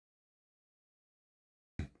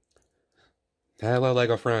Hello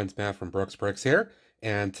LEGO friends, Matt from Brooks Bricks here,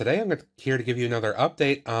 and today I'm here to give you another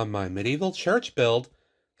update on my medieval church build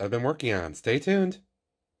that I've been working on. Stay tuned!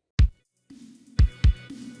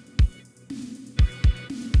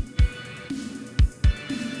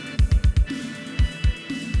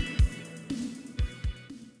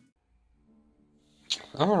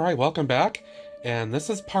 Alright, welcome back, and this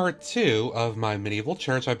is part 2 of my medieval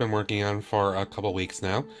church I've been working on for a couple weeks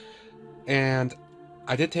now, and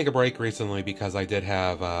I did take a break recently because I did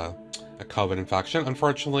have a COVID infection.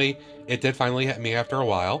 Unfortunately, it did finally hit me after a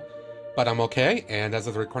while, but I'm okay, and as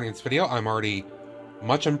of the recording this video, I'm already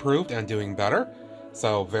much improved and doing better,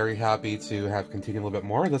 so very happy to have continued a little bit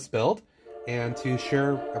more of this build, and to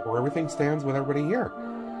share where everything stands with everybody here.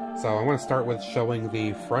 So I want to start with showing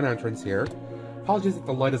the front entrance here. Apologies if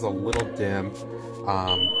the light is a little dim.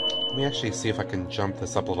 Let me actually see if I can jump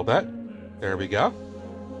this up a little bit. There we go.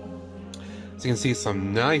 So you can see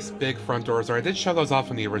some nice big front doors there. I did show those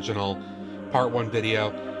off in the original part 1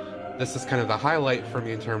 video. This is kind of the highlight for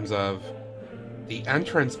me in terms of the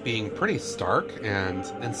entrance being pretty stark and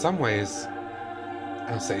in some ways, I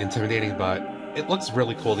don't say intimidating, but it looks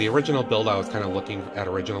really cool. The original build I was kind of looking at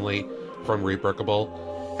originally from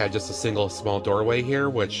Rebrickable had just a single small doorway here,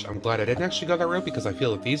 which I'm glad I didn't actually go that route because I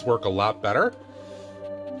feel that these work a lot better.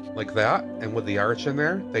 Like that, and with the arch in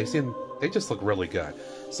there, they just look really good.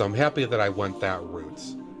 So I'm happy that I went that route.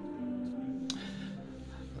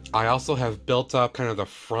 I also have built up kind of the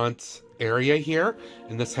front area here,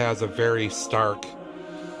 and this has a very stark,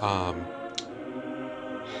 what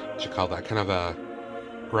you call that, kind of a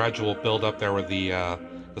gradual build up there with the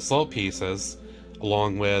slope pieces,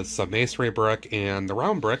 along with some masonry brick and the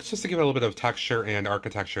round bricks, just to give it a little bit of texture and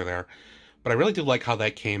architecture there. But I really do like how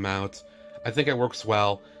that came out. I think it works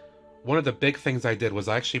well. One of the big things I did was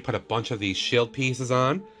I actually put a bunch of these shield pieces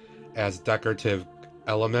on as decorative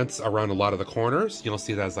elements around a lot of the corners. You'll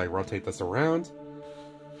see that as I rotate this around,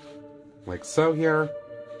 like so here.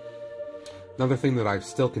 Another thing that I've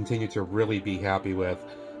still continued to really be happy with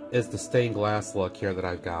is the stained glass look here that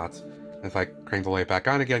I've got. If I crank the light back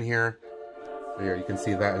on again here, you can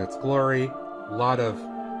see that in its glory. A lot of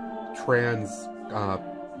trans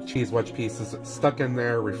cheese wedge pieces stuck in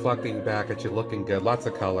there, reflecting back at you, looking good. Lots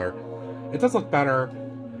of color. It does look better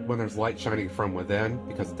when there's light shining from within,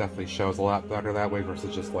 because it definitely shows a lot better that way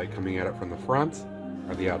versus just light coming at it from the front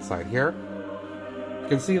or the outside here. You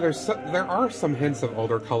can see there are some hints of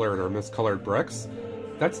older colored or miscolored bricks.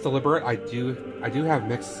 That's deliberate. I do have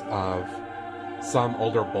mix of some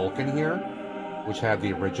older Vulcan here, which had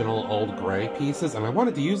the original old gray pieces, and I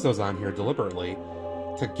wanted to use those on here deliberately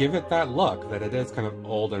to give it that look that it is kind of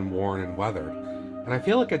old and worn and weathered. And I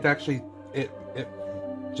feel like it actually, it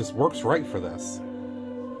just works right for this.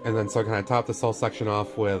 And then so I kind of top this whole section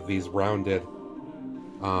off with these rounded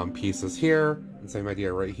pieces here, and same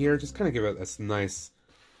idea right here, just kind of give it this nice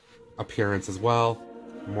appearance as well.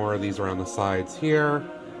 More of these around the sides here.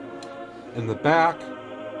 In the back,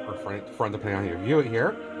 or front depending on how you view it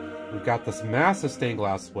here, we've got this massive stained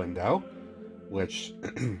glass window, which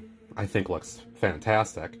I think looks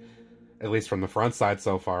fantastic, at least from the front side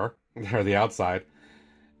so far, or the outside.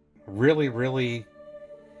 Really, really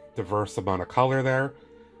diverse amount of color there.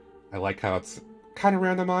 I like how it's kind of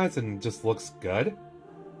randomized and just looks good.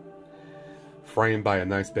 Framed by a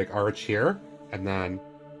nice big arch here, and then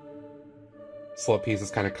slope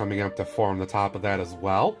pieces kind of coming up to form the top of that as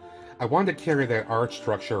well. I wanted to carry that arch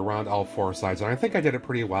structure around all 4 sides, and I think I did it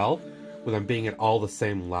pretty well with them being at all the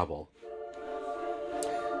same level.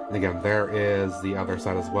 And again, there is the other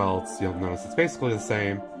side as well. You'll notice it's basically the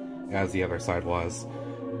same as the other side was.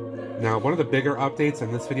 Now, one of the bigger updates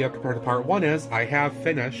in this video compared to part 1 is I have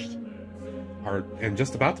finished, or am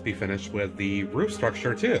just about to be finished, with the roof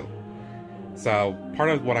structure too. So part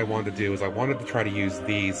of what I wanted to do is I wanted to try to use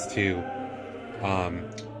these two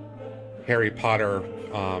Harry Potter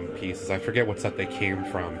pieces. I forget what set they came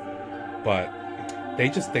from, but they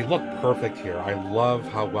look perfect here. I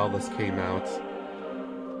love how well this came out.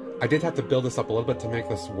 I did have to build this up a little bit to make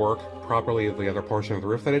this work properly with the other portion of the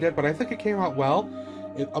roof that I did, but I think it came out well.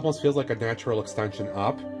 It almost feels like a natural extension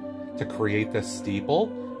up to create this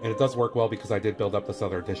steeple, and it does work well because I did build up this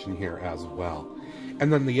other addition here as well.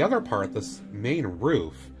 And then the other part, this main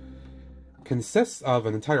roof, consists of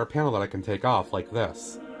an entire panel that I can take off like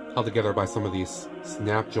this, held together by some of these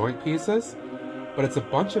snap joint pieces, but it's a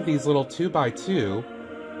bunch of these little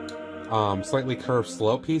 2x2 slightly curved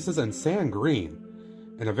slope pieces and sand green,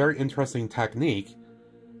 and a very interesting technique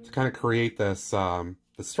to kind of create this the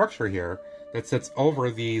structure here that sits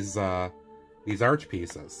over these arch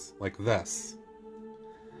pieces like this,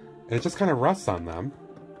 and it just kind of rests on them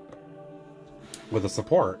with a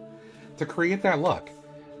support to create that look.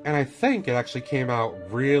 And I think it actually came out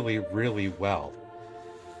really, really well.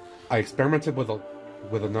 I experimented with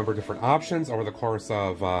a number of different options over the course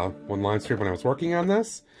of one live stream when I was working on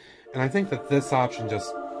this. And I think that this option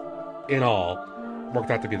just, in all, worked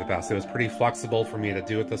out to be the best. It was pretty flexible for me to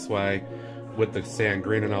do it this way, with the sand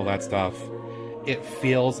green and all that stuff. It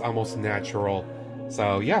feels almost natural.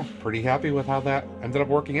 So yeah, pretty happy with how that ended up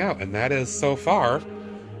working out. And that is, so far,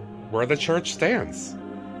 where the church stands.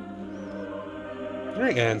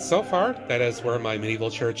 Alright, and so far, that is where my medieval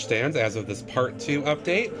church stands as of this part 2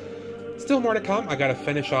 update. Still more to come. I gotta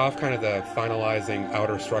finish off kind of the finalizing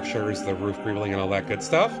outer structures, the roof greebling and all that good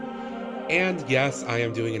stuff. And yes, I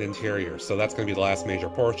am doing an interior, so that's going to be the last major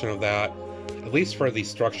portion of that, at least for the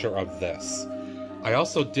structure of this. I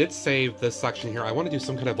also did save this section here. I want to do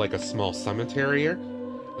some kind of like a small cemetery or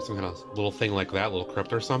some kind of little thing like that, little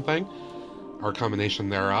crypt or something, or a combination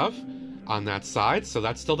thereof on that side, so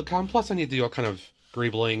that's still to come. Plus I need to do a kind of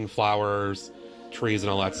greebling, flowers, trees and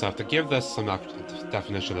all that stuff to give this some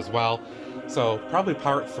definition as well. So probably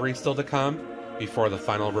part 3 still to come before the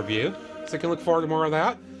final review, so you can look forward to more of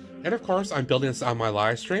that. And of course, I'm building this on my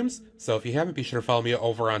live streams, so if you haven't, be sure to follow me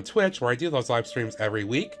over on Twitch, where I do those live streams every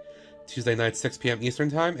week, Tuesday nights 6 p.m.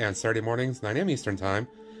 Eastern Time, and Saturday mornings 9 a.m. Eastern Time.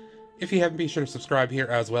 If you haven't, be sure to subscribe here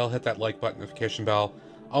as well, hit that like button, notification bell,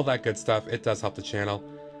 all that good stuff. It does help the channel.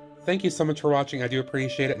 Thank you so much for watching, I do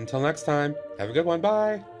appreciate it. Until next time, have a good one,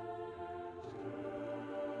 bye!